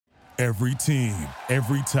Every team,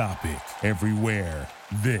 every topic, everywhere.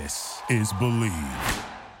 This is Believe.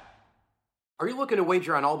 Are you looking to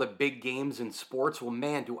wager on all the big games in sports? Well,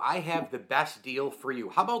 man, do I have the best deal for you.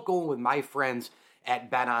 How about going with my friends at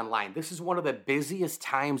BetOnline? This is one of the busiest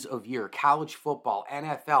times of year. College football,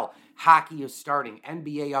 NFL, hockey is starting,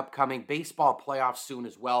 NBA upcoming, baseball playoffs soon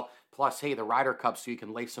as well. Plus, hey, the Ryder Cup, so you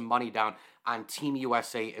can lay some money down on Team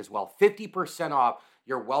USA as well. 50% off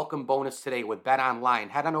your welcome bonus today with BetOnline.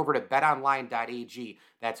 Head on over to betonline.ag.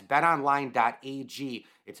 That's betonline.ag.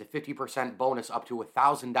 It's a 50% bonus up to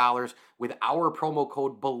 $1,000 with our promo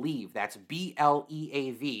code BELIEVE. That's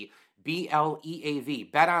B-L-E-A-V. B-L-E-A-V.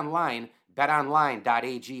 BetOnline.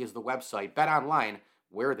 BetOnline.ag is the website. BetOnline,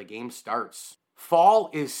 where the game starts. Fall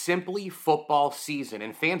is simply football season,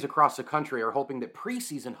 and fans across the country are hoping that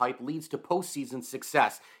preseason hype leads to postseason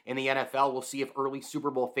success. In the NFL, we'll see if early Super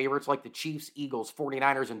Bowl favorites like the Chiefs, Eagles,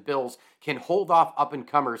 49ers, and Bills can hold off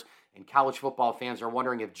up-and-comers. And college football fans are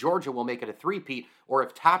wondering if Georgia will make it a three-peat or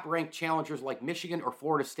if top-ranked challengers like Michigan or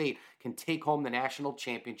Florida State can take home the national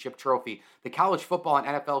championship trophy. The college football and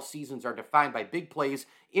NFL seasons are defined by big plays,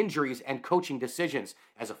 injuries, and coaching decisions.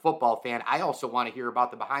 As a football fan, I also want to hear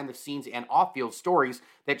about the behind-the-scenes and off-field stories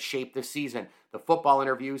that shape the season. The football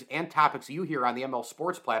interviews and topics you hear on the ML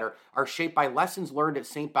Sports Platter are shaped by lessons learned at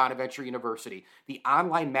St. Bonaventure University. The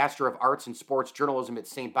online Master of Arts in Sports Journalism at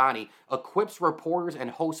St. Bonnie equips reporters and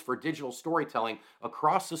hosts for digital storytelling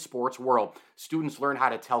across the sports world. Students learn how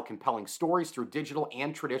to tell compelling stories through digital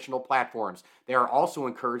and traditional platforms. They are also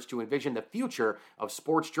encouraged to envision the future of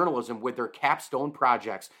sports journalism with their capstone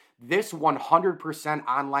projects. This 100%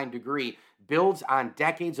 online degree builds on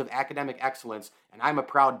decades of academic excellence, and I'm a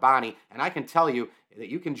proud Bonnie, and I can tell you that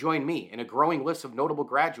you can join me in a growing list of notable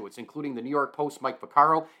graduates, including the New York Post Mike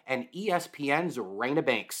Vaccaro and ESPN's Raina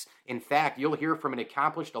Banks. In fact, you'll hear from an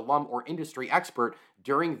accomplished alum or industry expert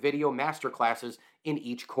during video masterclasses in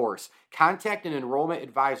each course. Contact an enrollment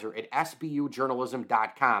advisor at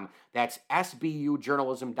sbujournalism.com. That's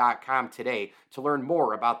sbujournalism.com today to learn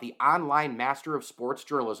more about the online Master of Sports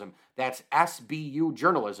Journalism. That's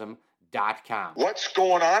sbujournalism.com. What's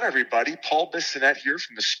going on, everybody? Paul Bissonnette here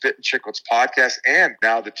from the Spit and Chicklets podcast and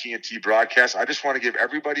now the TNT broadcast. I just want to give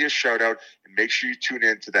everybody a shout out and make sure you tune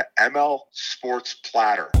in to the ML Sports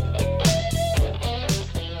Platter.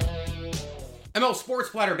 ML Sports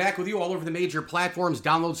Platter back with you all over the major platforms.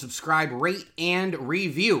 Download, subscribe, rate, and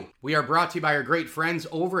review. We are brought to you by our great friends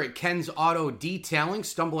over at Ken's Auto Detailing,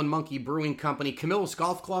 Stumbling Monkey Brewing Company, Camillus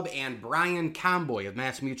Golf Club, and Brian Comboy of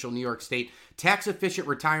Mass Mutual New York State. Tax-efficient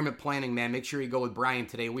retirement planning, man. Make sure you go with Brian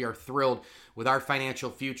today. We are thrilled with our financial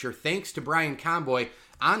future. Thanks to Brian Comboy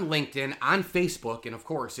on LinkedIn, on Facebook, and of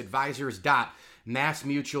course,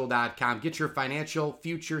 advisors.massmutual.com. Get your financial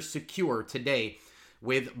future secure today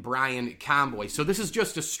with Brian Comboy. So this is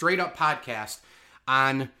just a straight-up podcast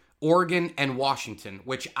on Oregon and Washington,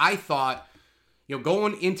 which I thought,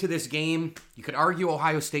 going into this game, you could argue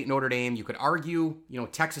Ohio State, Notre Dame. You could argue,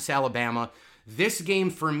 Texas, Alabama. This game,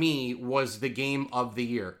 for me, was the game of the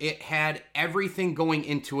year. It had everything going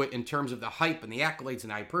into it in terms of the hype and the accolades and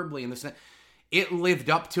the hyperbole and this and that. It lived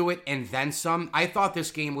up to it and then some. I thought this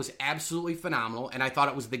game was absolutely phenomenal, and I thought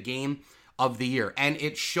it was the game of the year. And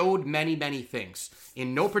it showed many, many things.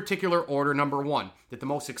 In no particular order, number one, that the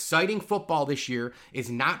most exciting football this year is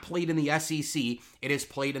not played in the SEC, it is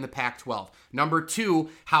played in the Pac-12. Number two,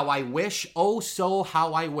 how I wish, oh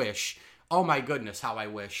my goodness, how I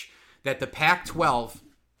wish that the Pac-12,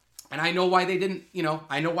 and I know why they didn't,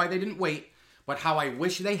 wait, but how I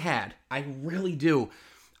wish they had, I really do.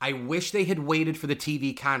 I wish they had waited for the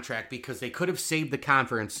TV contract because they could have saved the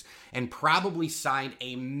conference and probably signed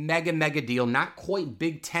a mega deal, not quite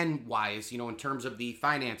Big Ten-wise, in terms of the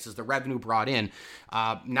finances, the revenue brought in,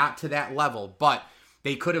 not to that level, but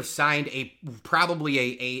they could have signed probably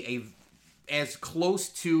a as close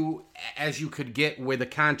to as you could get with a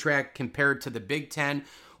contract compared to the Big Ten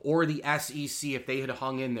or the SEC if they had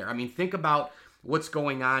hung in there. I mean, think about what's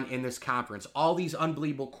going on in this conference. All these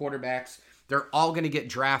unbelievable quarterbacks, they're all going to get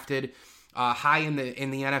drafted high in the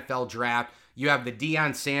NFL draft. You have the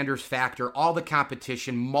Deion Sanders factor, all the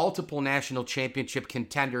competition, multiple national championship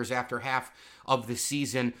contenders after half of the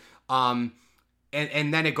season. And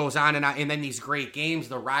then it goes on, and then these great games,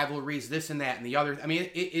 the rivalries, this and that and the other. I mean,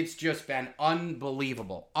 it's just been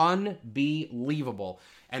unbelievable. Unbelievable.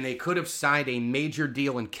 And they could have signed a major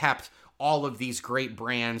deal and kept all of these great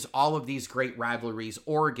brands, all of these great rivalries,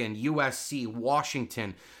 Oregon, USC,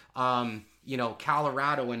 Washington,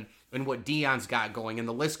 Colorado, and what Deion's got going, and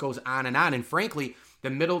the list goes on. And frankly, the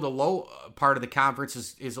middle to low part of the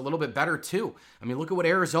conference is a little bit better too. I mean, look at what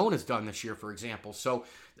Arizona's done this year, for example. So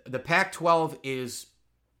the Pac-12 is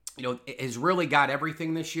has really got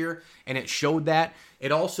everything this year, and it showed that.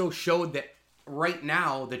 It also showed that right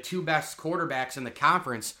now the two best quarterbacks in the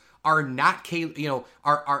conference are not do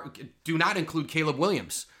not include Caleb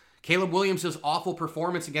Williams. Caleb Williams' awful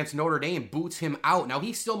performance against Notre Dame boots him out. Now,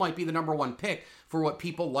 he still might be the number one pick for what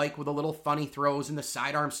people like with the little funny throws and the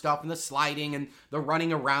sidearm stuff and the sliding and the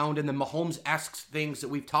running around and the Mahomes-esque things that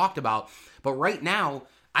we've talked about. But right now,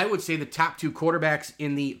 I would say the top two quarterbacks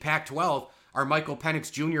in the Pac-12 are Michael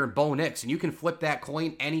Penix Jr. and Bo Nix. And you can flip that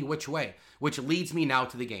coin any which way, which leads me now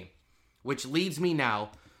to the game. Which leads me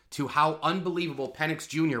now to how unbelievable Penix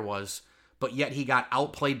Jr. was, but yet he got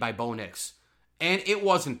outplayed by Bo Nix. And it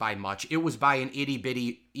wasn't by much. It was by an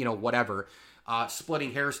itty-bitty,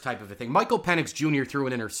 splitting hairs type of a thing. Michael Penix Jr. threw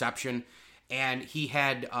an interception, and he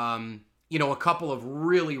had, a couple of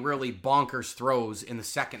really, really bonkers throws in the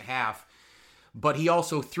second half. But he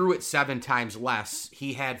also threw it 7 times less.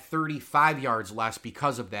 He had 35 yards less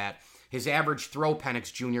because of that. His average throw,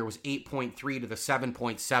 Penix Jr., was 8.3 to the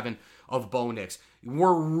 7.7 of Bo Nix.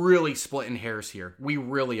 We're really splitting hairs here. We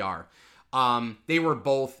really are. They were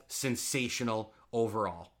both sensational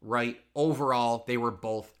overall, right? Overall, they were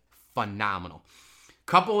both phenomenal.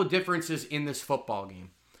 Couple of differences in this football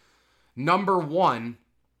game. Number one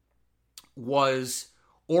was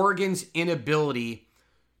Oregon's inability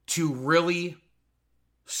to really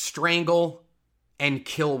strangle and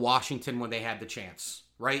kill Washington when they had the chance,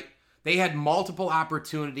 right? They had multiple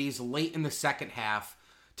opportunities late in the second half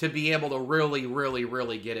to be able to really, really,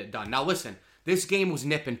 really get it done. Now listen, this game was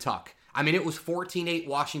nip and tuck. I mean, it was 14-8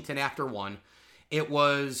 Washington after one. It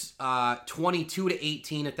was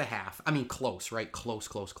 22-18 at the half. I mean, close, right? Close.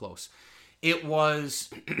 It was,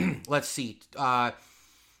 let's see,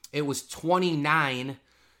 it was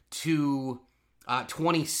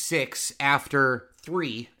 29-26 after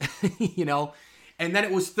 3, and then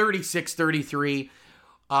it was 36-33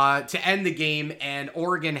 to end the game, and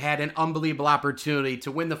Oregon had an unbelievable opportunity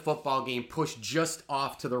to win the football game, pushed just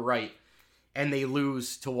off to the right, and they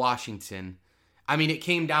lose to Washington. I mean, it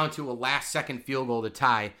came down to a last-second field goal to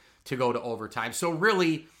tie to go to overtime. So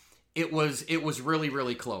really, it was really,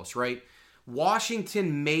 really close, right?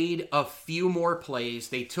 Washington made a few more plays.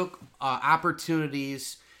 They took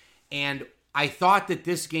opportunities, and I thought that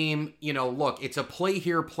this game, look, it's a play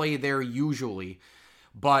here, play there usually,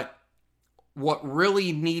 but what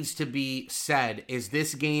really needs to be said is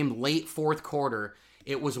this game, late fourth quarter,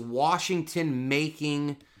 it was Washington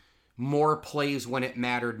making more plays when it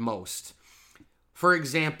mattered most. For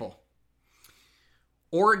example,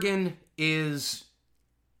 Oregon is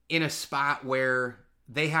in a spot where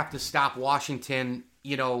they have to stop Washington,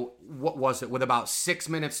 what was it, with about 6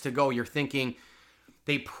 minutes to go. You're thinking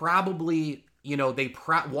they probably,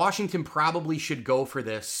 Washington probably should go for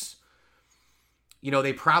this.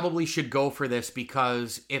 They probably should go for this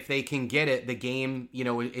because if they can get it, the game,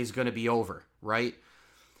 is going to be over, right?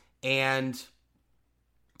 And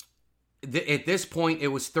at this point, it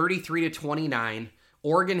was 33-29.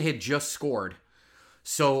 Oregon had just scored.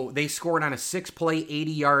 So they scored on a 6-play,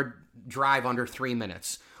 80-yard drive under 3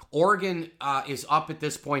 minutes. Oregon is up at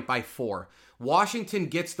this point by 4. Washington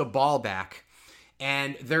gets the ball back,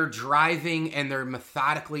 and they're driving, and they're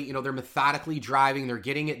methodically driving. They're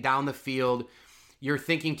getting it down the field. You're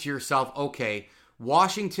thinking to yourself, okay,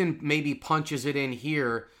 Washington maybe punches it in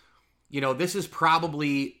here. This is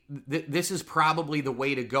probably the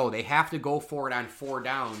way to go. They have to go for it on 4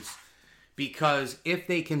 downs because if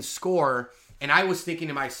they can score, and I was thinking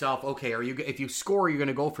to myself, okay, if you score, you're going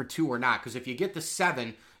to go for 2 or not? Because if you get the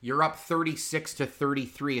 7, you're up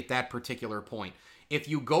 36-33 at that particular point. If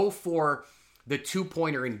you go for the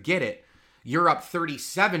 2-pointer and get it, you're up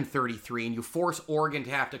 37-33, and you force Oregon to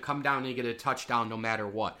have to come down and get a touchdown no matter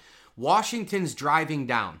what. Washington's driving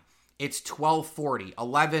down. It's 12:40,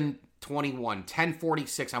 11:21,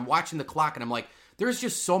 10:46. I'm watching the clock, and I'm like, there's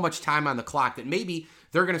just so much time on the clock that maybe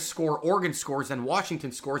they're going to score, Oregon scores, then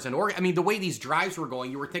Washington scores, and Oregon. I mean, the way these drives were going,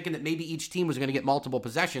 you were thinking that maybe each team was going to get multiple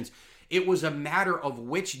possessions. It was a matter of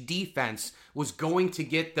which defense was going to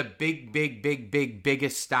get the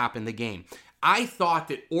biggest stop in the game. I thought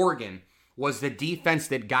that Oregon was the defense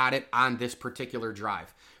that got it on this particular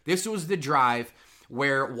drive. This was the drive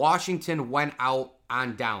where Washington went out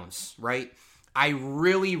on downs, right? I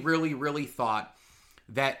really, really, really thought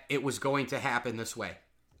that it was going to happen this way.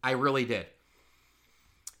 I really did.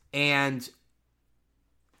 And,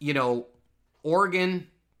 Oregon,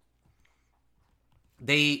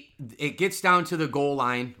 it gets down to the goal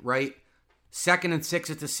line, right? 2nd and 6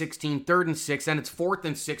 at the 16, 3rd and 6, and it's 4th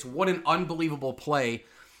and 6. What an unbelievable play.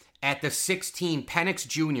 At the 16, Penix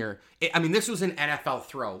Jr., this was an NFL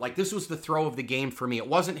throw. Like, this was the throw of the game for me. It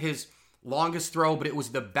wasn't his longest throw, but it was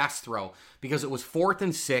the best throw because it was 4th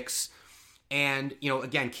and 6. And,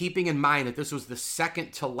 again, keeping in mind that this was the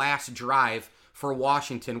second to last drive for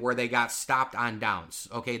Washington where they got stopped on downs.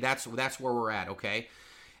 Okay, that's where we're at, okay?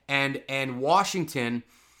 And Washington,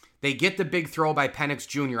 they get the big throw by Penix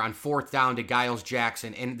Jr. on 4th down to Giles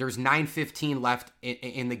Jackson, and there's 9:15 left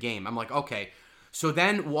in the game. I'm like, okay. So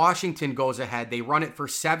then Washington goes ahead. They run it for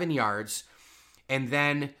 7 yards, and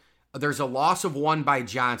then there's a loss of 1 by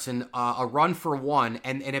Johnson, a run for 1,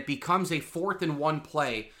 and it becomes a 4th and 1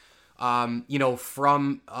 play,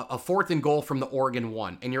 from a 4th and goal from the Oregon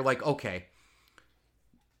 1. And you're like, okay,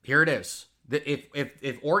 here it is.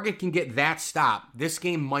 If Oregon can get that stop, this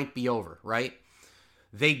game might be over, right?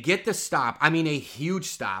 They get the stop. I mean, a huge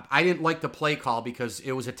stop. I didn't like the play call because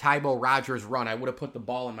it was a Tybo Rogers run. I would have put the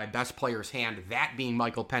ball in my best player's hand, that being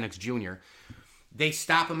Michael Penix Jr. They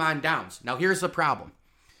stop him on downs. Now, here's the problem.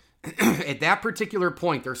 At that particular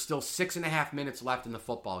point, there's still 6.5 minutes left in the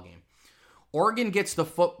football game. Oregon gets the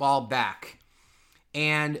football back,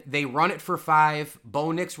 and they run it for 5.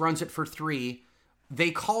 Bo Nix runs it for 3.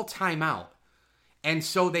 They call timeout. And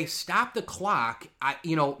so they stop the clock.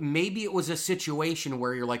 Maybe it was a situation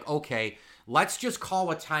where you're like, okay, let's just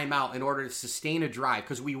call a timeout in order to sustain a drive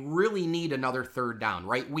because we really need another 3rd down,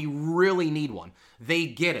 right? We really need one. They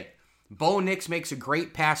get it. Bo Nix makes a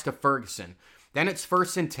great pass to Ferguson. Then it's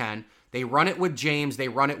 1st and 10. They run it with James. They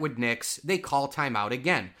run it with Nix. They call timeout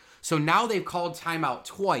again. So now they've called timeout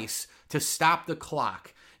twice to stop the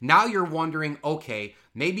clock. Now you're wondering, okay,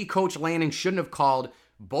 maybe Coach Lanning shouldn't have called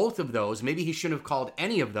both of those. Maybe he shouldn't have called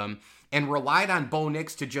any of them and relied on Bo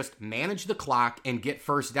Nix to just manage the clock and get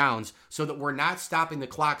 1st downs so that we're not stopping the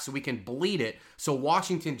clock so we can bleed it so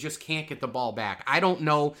Washington just can't get the ball back. I don't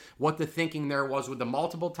know what the thinking there was with the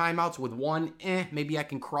multiple timeouts. With one, maybe I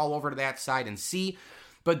can crawl over to that side and see.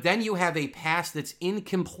 But then you have a pass that's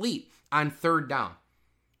incomplete on 3rd down,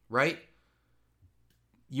 right?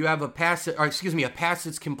 You have a pass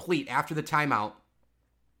that's complete after the timeout.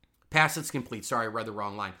 Pass that's complete. Sorry, I read the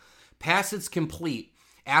wrong line. Pass that's complete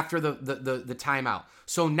after the timeout.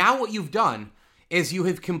 So now what you've done is you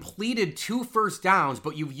have completed 2 first downs,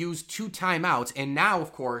 but you've used 2 timeouts. And now,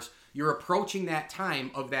 of course, you're approaching that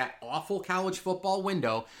time of that awful college football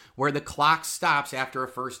window where the clock stops after a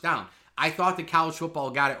 1st down. I thought that college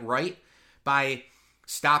football got it right by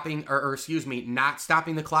not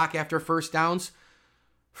stopping the clock after 1st downs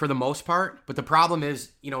for the most part. But the problem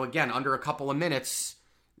is, again, under a couple of minutes,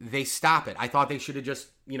 they stop it. I thought they should have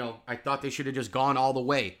just gone all the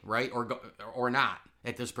way, right? Or not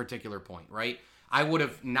at this particular point, right? I would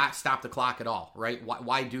have not stopped the clock at all, right?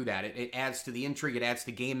 Why do that? It adds to the intrigue. It adds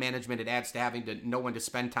to game management. It adds to having to know when to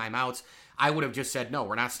spend timeouts. I would have just said, no,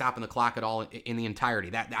 we're not stopping the clock at all in the entirety.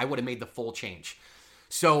 That I would have made the full change.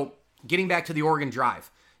 So getting back to the Oregon drive,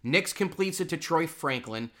 Nix completes it to Troy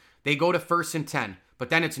Franklin. They go to 1st and 10, but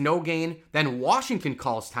then it's no gain. Then Washington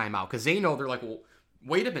calls timeout because they know, they're like, well,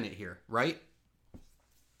 wait a minute here, right?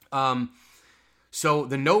 So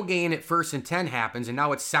the no gain at 1st and 10 happens, and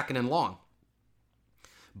now it's 2nd and long.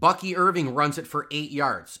 Bucky Irving runs it for 8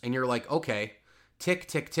 yards, and you're like, okay, tick,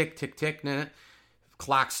 tick, tick, tick, tick, nah.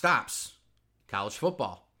 Clock stops. College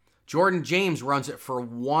football. Jordan James runs it for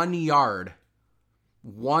 1 yard.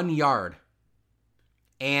 1 yard.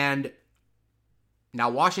 And now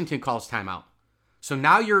Washington calls timeout. So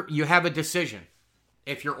now you have a decision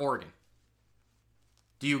if you're Oregon.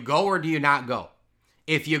 Do you go or do you not go?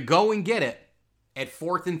 If you go and get it at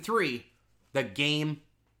 4th and 3, the game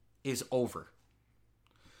is over.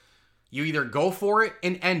 You either go for it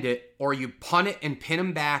and end it, or you punt it and pin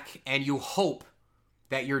them back, and you hope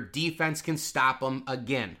that your defense can stop them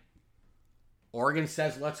again. Oregon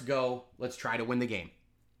says, let's go. Let's try to win the game.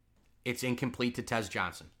 It's incomplete to Tez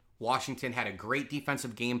Johnson. Washington had a great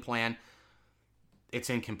defensive game plan. It's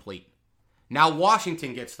incomplete. Now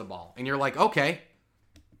Washington gets the ball, and you're like, okay,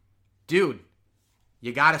 dude,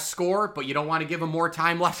 you got to score, but you don't want to give them more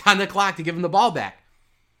time left on the clock to give them the ball back.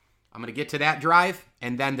 I'm going to get to that drive,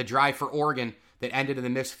 and then the drive for Oregon that ended in the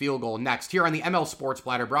missed field goal next. Here on the ML Sports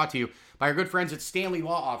Platter, brought to you by our good friends at Stanley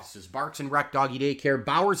Law Offices, Barks and Rec Doggy Daycare,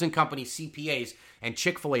 Bowers and Company CPAs, and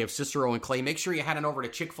Chick-fil-A of Cicero and Clay. Make sure you head on over to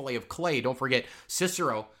Chick-fil-A of Clay. Don't forget,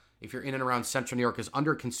 Cicero, if you're in and around Central New York, is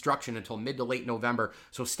under construction until mid to late November.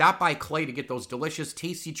 So stop by Clay to get those delicious,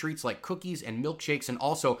 tasty treats like cookies and milkshakes. And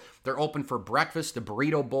also, they're open for breakfast, the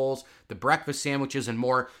burrito bowls, the breakfast sandwiches, and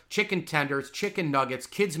more. Chicken tenders, chicken nuggets,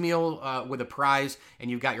 kids meal with a prize.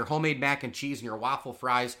 And you've got your homemade mac and cheese and your waffle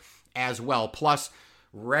fries as well. Plus,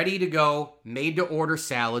 ready to go, made to order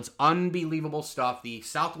salads, unbelievable stuff. The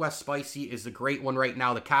Southwest Spicy is the great one right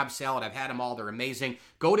now. The Cobb salad, I've had them all. They're amazing.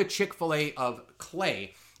 Go to Chick-fil-A of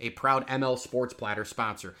Clay a proud ML Sports Platter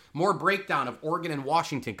sponsor. More breakdown of Oregon and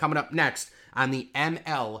Washington coming up next on the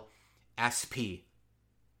MLSP.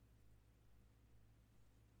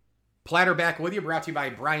 Platter back with you, brought to you by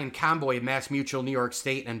Brian Comboy of Mass Mutual, New York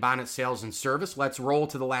State, and Bonnet Sales and Service. Let's roll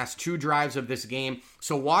to the last 2 drives of this game.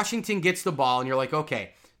 So Washington gets the ball, and you're like,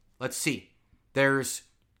 okay, let's see. There's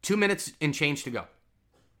 2 minutes and change to go.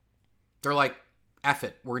 They're like, F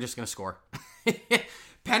it, we're just going to score.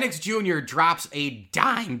 Penix Jr. drops a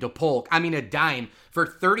dime to Polk. I mean, a dime for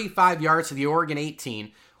 35 yards to the Oregon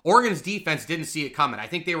 18. Oregon's defense didn't see it coming. I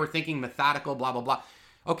think they were thinking methodical, blah, blah, blah.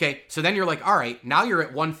 Okay, so then you're like, all right, now you're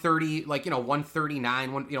at 130,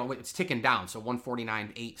 139, it's ticking down. So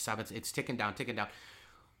 149, 8, 7, it's ticking down.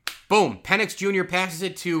 Boom, Penix Jr. passes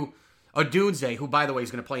it to Odunze, who, by the way,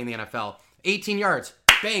 is going to play in the NFL. 18 yards,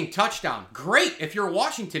 bang, touchdown. Great if you're a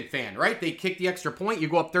Washington fan, right? They kick the extra point, you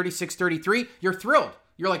go up 36-33, you're thrilled.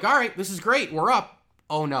 You're like, all right, this is great, we're up.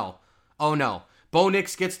 Oh, no. Bo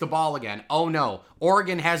Nix gets the ball again. Oh, no.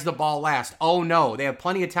 Oregon has the ball last. Oh, no. They have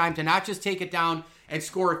plenty of time to not just take it down and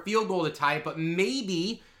score a field goal to tie it, but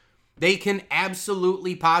maybe they can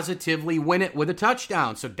absolutely, positively win it with a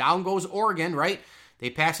touchdown. So down goes Oregon, right? They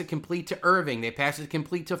pass it complete to Irving. They pass it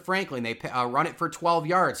complete to Franklin. They run it for 12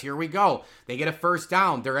 yards. Here we go. They get a first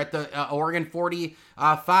down. They're at the Oregon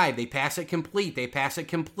 45. They pass it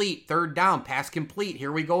complete. Third down. Pass complete.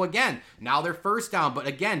 Here we go again. Now they're first down. But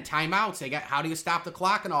again, timeouts. They got, how do you stop the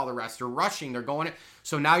clock and all the rest? They're rushing. They're going.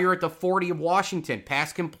 So now you're at the 40 of Washington.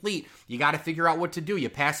 Pass complete. You got to figure out what to do. You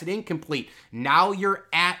pass it incomplete. Now you're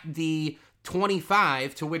at the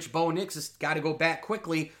 25, to which Bo Nix has got to go back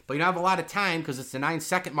quickly, but you don't have a lot of time because it's the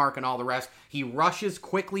 9-second mark and all the rest. He rushes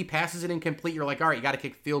quickly, passes it incomplete. You're like, all right, you got to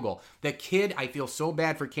kick field goal. The kid, I feel so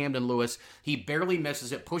bad for Camden Lewis. He barely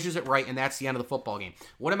misses it, pushes it right, and that's the end of the football game.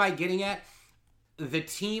 What am I getting at? The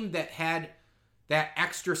team that had that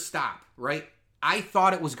extra stop, right? I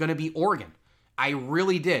thought it was going to be Oregon. I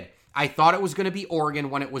really did. I thought it was going to be Oregon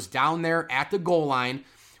when it was down there at the goal line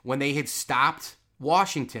when they had stopped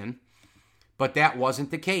Washington. But that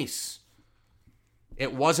wasn't the case.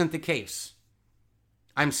 It wasn't the case.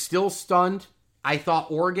 I'm still stunned. I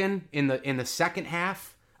thought Oregon in the second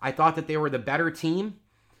half, I thought that they were the better team,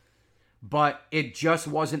 but it just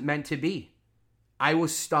wasn't meant to be. I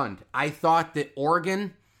was stunned. I thought that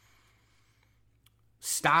Oregon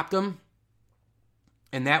stopped them,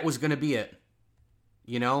 and that was going to be it.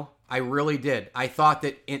 I really did. I thought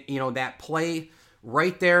that that play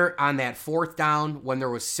right there on that fourth down when there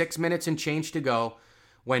was 6 minutes and change to go,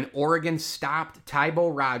 when Oregon stopped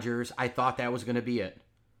Tybo Rogers, I thought that was going to be it.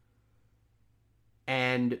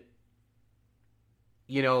 And,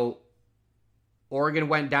 Oregon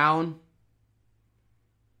went down.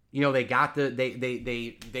 They got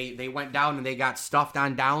they went down and they got stuffed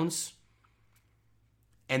on downs.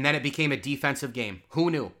 And then it became a defensive game.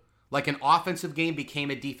 Who knew? Like an offensive game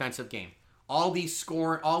became a defensive game. All these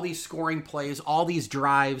scoring plays, all these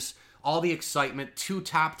drives, all the excitement, 2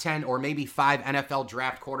 top 10 or maybe 5 NFL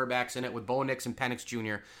draft quarterbacks in it with Bo Nix and Penix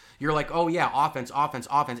Jr. You're like, oh yeah, offense.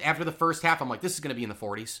 After the first half, I'm like, this is going to be in the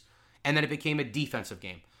 40s. And then it became a defensive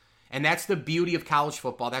game. And that's the beauty of college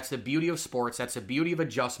football. That's the beauty of sports. That's the beauty of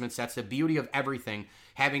adjustments. That's the beauty of everything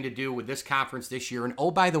having to do with this conference this year. And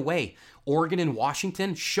oh, by the way, Oregon and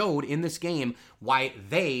Washington showed in this game why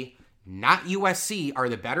they, not USC, are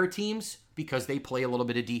the better teams, because they play a little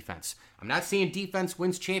bit of defense. I'm not saying defense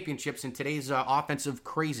wins championships in today's offensive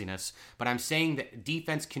craziness, but I'm saying that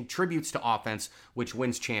defense contributes to offense, which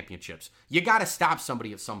wins championships. You got to stop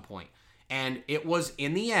somebody at some point. And it was,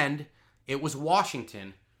 in the end, it was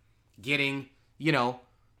Washington getting,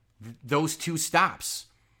 those 2 stops.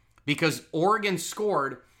 Because Oregon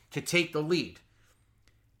scored to take the lead.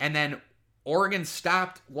 And then Oregon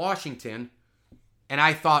stopped Washington. And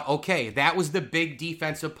I thought, okay, that was the big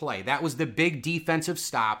defensive play. That was the big defensive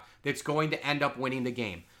stop that's going to end up winning the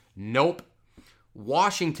game. Nope.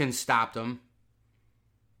 Washington stopped them.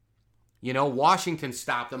 Washington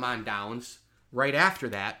stopped them on downs right after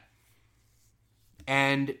that.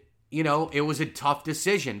 And, it was a tough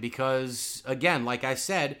decision because, again, like I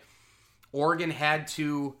said, Oregon had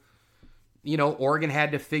to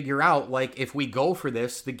figure out, like, if we go for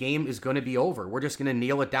this, the game is going to be over. We're just going to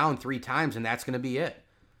kneel it down 3 times, and that's going to be it.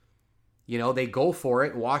 They go for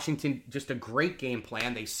it. Washington, just a great game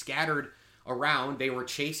plan. They scattered around. They were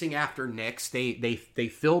chasing after Nix. They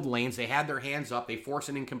filled lanes. They had their hands up. They forced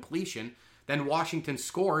an incompletion. Then Washington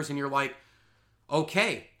scores, and you're like,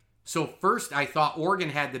 okay. So first I thought Oregon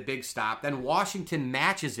had the big stop. Then Washington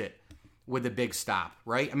matches it with the big stop,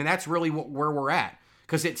 right? I mean, that's really where we're at.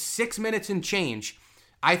 Because at 6 minutes and change,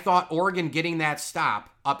 I thought Oregon getting that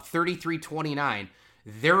stop up 33-29,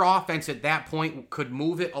 Their offense at that point could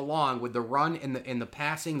move it along with the run and the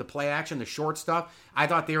passing, the play action, the short stuff. I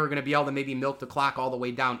thought they were going to be able to maybe milk the clock all the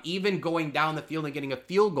way down. Even going down the field and getting a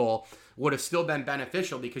field goal would have still been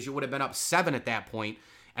beneficial because you would have been up 7 at that point,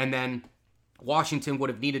 and then Washington would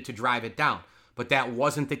have needed to drive it down. But that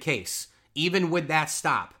wasn't the case. Even with that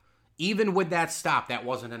stop, that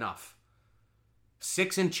wasn't enough.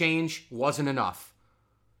 6 and change wasn't enough.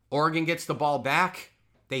 Oregon gets the ball back.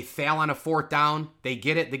 They fail on a 4th down. They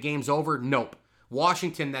get it. The game's over. Nope.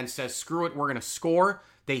 Washington then says, screw it, we're going to score.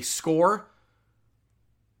 They score.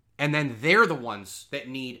 And then they're the ones that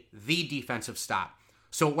need the defensive stop.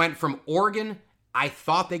 So it went from Oregon, I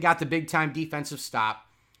thought they got the big-time defensive stop,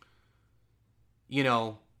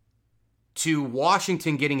 to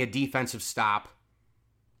Washington getting a defensive stop.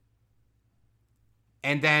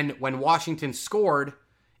 And then when Washington scored,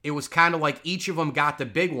 it was kind of like each of them got the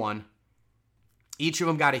big one. Each of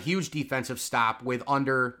them got a huge defensive stop with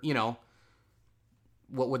under,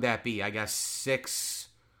 what would that be? I guess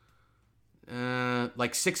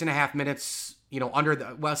 6.5 minutes,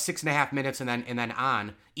 6.5 minutes and then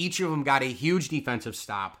on. Each of them got a huge defensive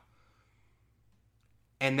stop.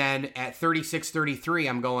 And then at 36-33,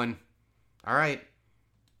 I'm going, all right,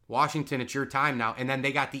 Washington, it's your time now. And then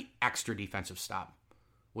they got the extra defensive stop,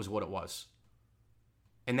 was what it was.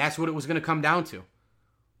 And that's what it was going to come down to.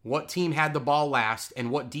 What team had the ball last and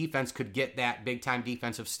what defense could get that big-time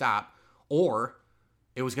defensive stop, or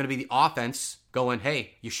it was going to be the offense going,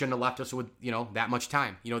 hey, you shouldn't have left us with, that much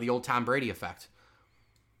time. The old Tom Brady effect.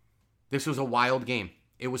 This was a wild game.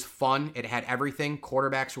 It was fun. It had everything.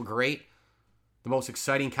 Quarterbacks were great. The most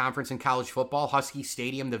exciting conference in college football. Husky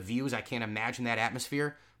Stadium, the views, I can't imagine that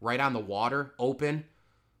atmosphere. Right on the water, open.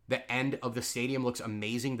 The end of the stadium looks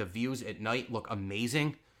amazing. The views at night look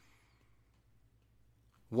amazing.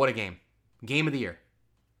 What a game. Game of the year.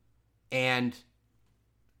 And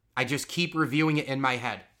I just keep reviewing it in my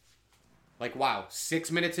head. Like, wow,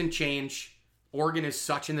 6 minutes and change. Oregon is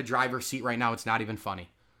such in the driver's seat right now, it's not even funny.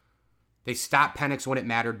 They stopped Penix when it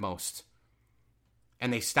mattered most.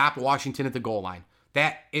 And they stopped Washington at the goal line.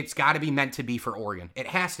 It's got to be meant to be for Oregon. It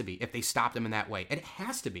has to be if they stop them in that way. It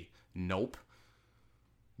has to be. Nope.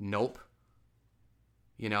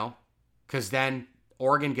 Because then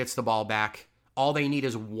Oregon gets the ball back. All they need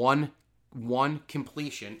is one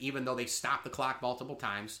completion, even though they stopped the clock multiple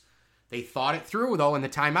times. They thought it through, though, in the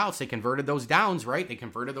timeouts. They converted those downs, right? They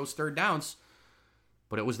converted those 3rd downs.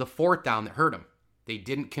 But it was the 4th down that hurt them. They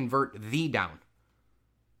didn't convert the down.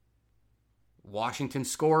 Washington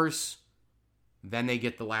scores. Then they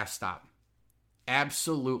get the last stop.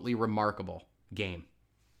 Absolutely remarkable game.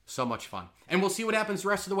 So much fun. And we'll see what happens the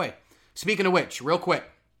rest of the way. Speaking of which, real quick,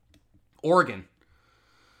 Oregon.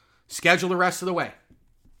 Schedule the rest of the way.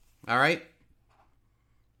 All right?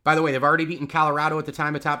 By the way, they've already beaten Colorado at the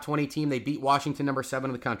time, a top 20 team. They beat Washington, number 7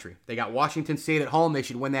 in the country. They got Washington State at home. They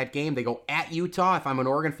should win that game. They go at Utah. If I'm an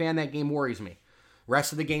Oregon fan, that game worries me.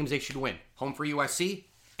 Rest of the games they should win. Home for USC,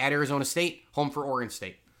 at Arizona State, home for Oregon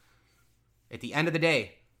State. At the end of the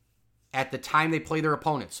day, at the time they play their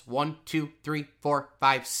opponents, 1, 2, 3, 4,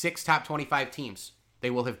 5, 6 top 25 teams they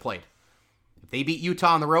will have played. If they beat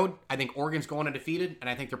Utah on the road, I think Oregon's going undefeated, and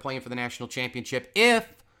I think they're playing for the national championship if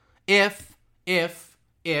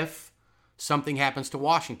something happens to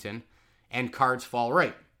Washington and cards fall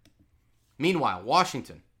right. Meanwhile,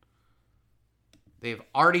 Washington, they've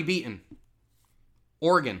already beaten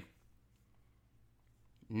Oregon.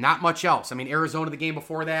 Not much else. I mean, Arizona, the game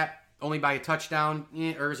before that, only by a touchdown.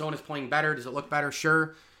 Arizona's playing better. Does it look better?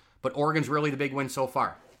 Sure. But Oregon's really the big win so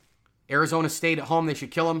far. Arizona State at home, they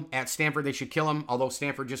should kill them. At Stanford, they should kill them. Although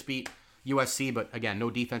Stanford just beat USC, but again, no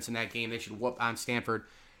defense in that game. They should whoop on Stanford.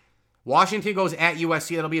 Washington goes at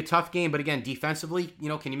USC. That'll be a tough game, but again, defensively,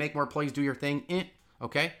 can you make more plays, do your thing?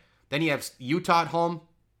 Okay. Then you have Utah at home,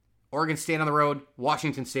 Oregon State on the road,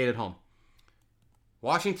 Washington State at home.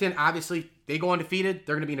 Washington, obviously, they go undefeated.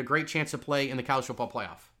 They're going to be in a great chance to play in the college football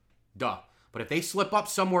playoff. Duh. But if they slip up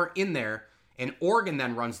somewhere in there and Oregon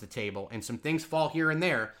then runs the table and some things fall here and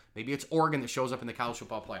there, maybe it's Oregon that shows up in the college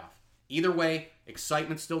football playoff. Either way,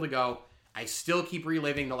 excitement still to go. I still keep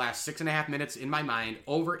reliving the last 6.5 minutes in my mind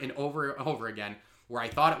over and over and over again, where I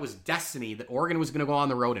thought it was destiny that Oregon was going to go on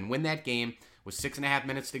the road and win that game with 6.5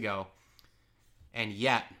 minutes to go. And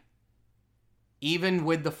yet, even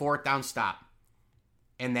with the 4th down stop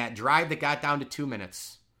and that drive that got down to 2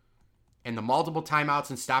 minutes and the multiple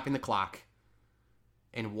timeouts and stopping the clock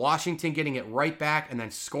and Washington getting it right back and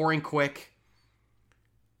then scoring quick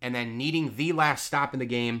and then needing the last stop in the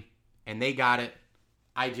game, and they got it,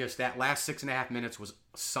 That last 6.5 minutes was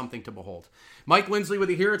something to behold. Mike Lindsley with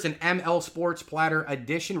you here. It's an ML Sports Platter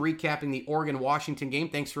edition, recapping the Oregon-Washington game.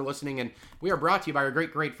 Thanks for listening, and we are brought to you by our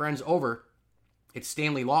great friends over at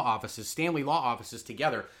Stanley Law Offices. Stanley Law Offices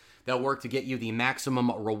together, they'll work to get you the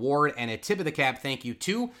maximum reward. And a tip of the cap thank you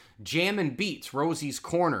to Jam and Beats, Rosie's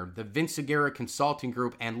Corner, the Vince Aguirre Consulting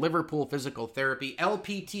Group, and Liverpool Physical Therapy.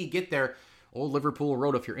 LPT, get there. Old Liverpool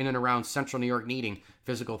Road, if you're in and around Central New York needing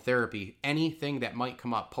physical therapy, anything that might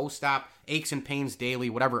come up, post-op, aches and pains daily,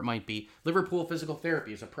 whatever it might be, Liverpool Physical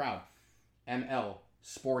Therapy is a proud ML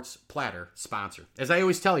Sports Platter sponsor. As I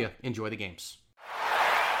always tell you, enjoy the games.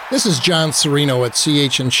 This is John Serino at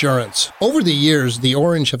CH Insurance. Over the years, the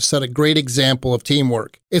Orange have set a great example of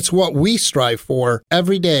teamwork. It's what we strive for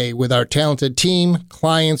every day with our talented team,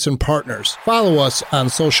 clients, and partners. Follow us on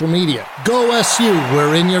social media. Go SU,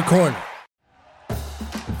 we're in your corner.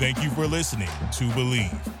 Thank you for listening to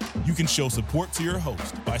Believe. You can show support to your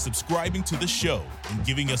host by subscribing to the show and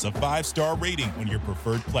giving us a 5-star rating on your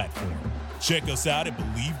preferred platform. Check us out at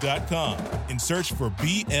Believe.com and search for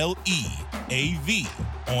BLEAV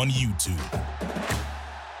on YouTube.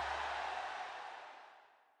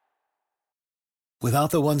 Without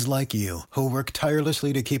the ones like you, who work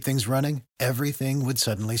tirelessly to keep things running, everything would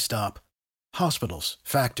suddenly stop. Hospitals,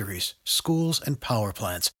 factories, schools, and power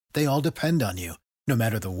plants, they all depend on you. No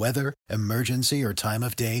matter the weather, emergency, or time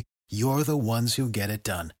of day, you're the ones who get it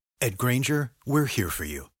done. At Grainger, we're here for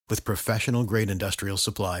you with professional-grade industrial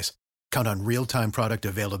supplies. Count on real-time product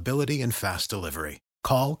availability and fast delivery.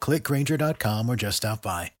 Call, clickgrainger.com, or just stop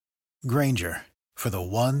by. Grainger, for the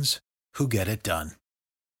ones who get it done.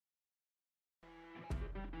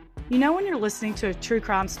 You know when you're listening to a true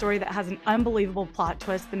crime story that has an unbelievable plot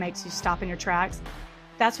twist that makes you stop in your tracks?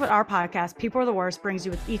 That's what our podcast, People Are the Worst, brings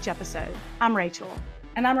you with each episode. I'm Rachel.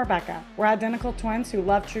 And I'm Rebecca. We're identical twins who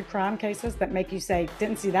love true crime cases that make you say,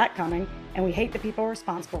 didn't see that coming, and we hate the people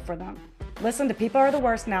responsible for them. Listen to People Are the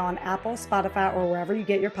Worst now on Apple, Spotify, or wherever you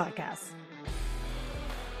get your podcasts.